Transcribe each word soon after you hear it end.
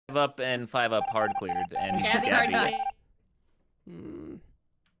up and 5 up hard cleared, and Yeah, the hard Gabby.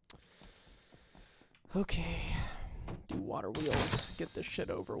 Okay. Do water wheels. Get this shit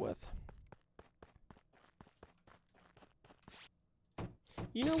over with.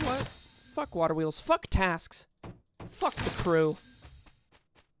 You know what? Fuck water wheels. Fuck tasks. Fuck the crew.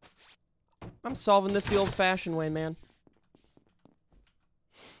 I'm solving this the old-fashioned way, man.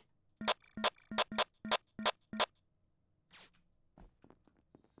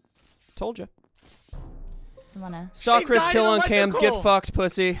 Told you. Saw Kris kill on cams. Get fucked,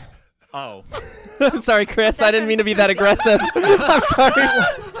 pussy. Oh. Sorry, Kris. I didn't mean to be that aggressive. I'm sorry.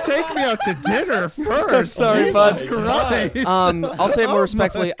 Take me out to dinner first. Sorry, bud. Jesus Christ. I'll say it more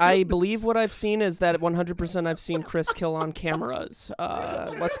respectfully. I believe what I've seen is that 100% I've seen Kris kill on cameras.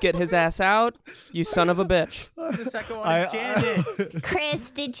 Let's get his ass out, you son of a bitch. The second one is Janet.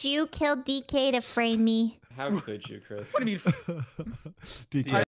 Kris, did you kill DK to frame me? How could you, Kris? What do you mean? DK.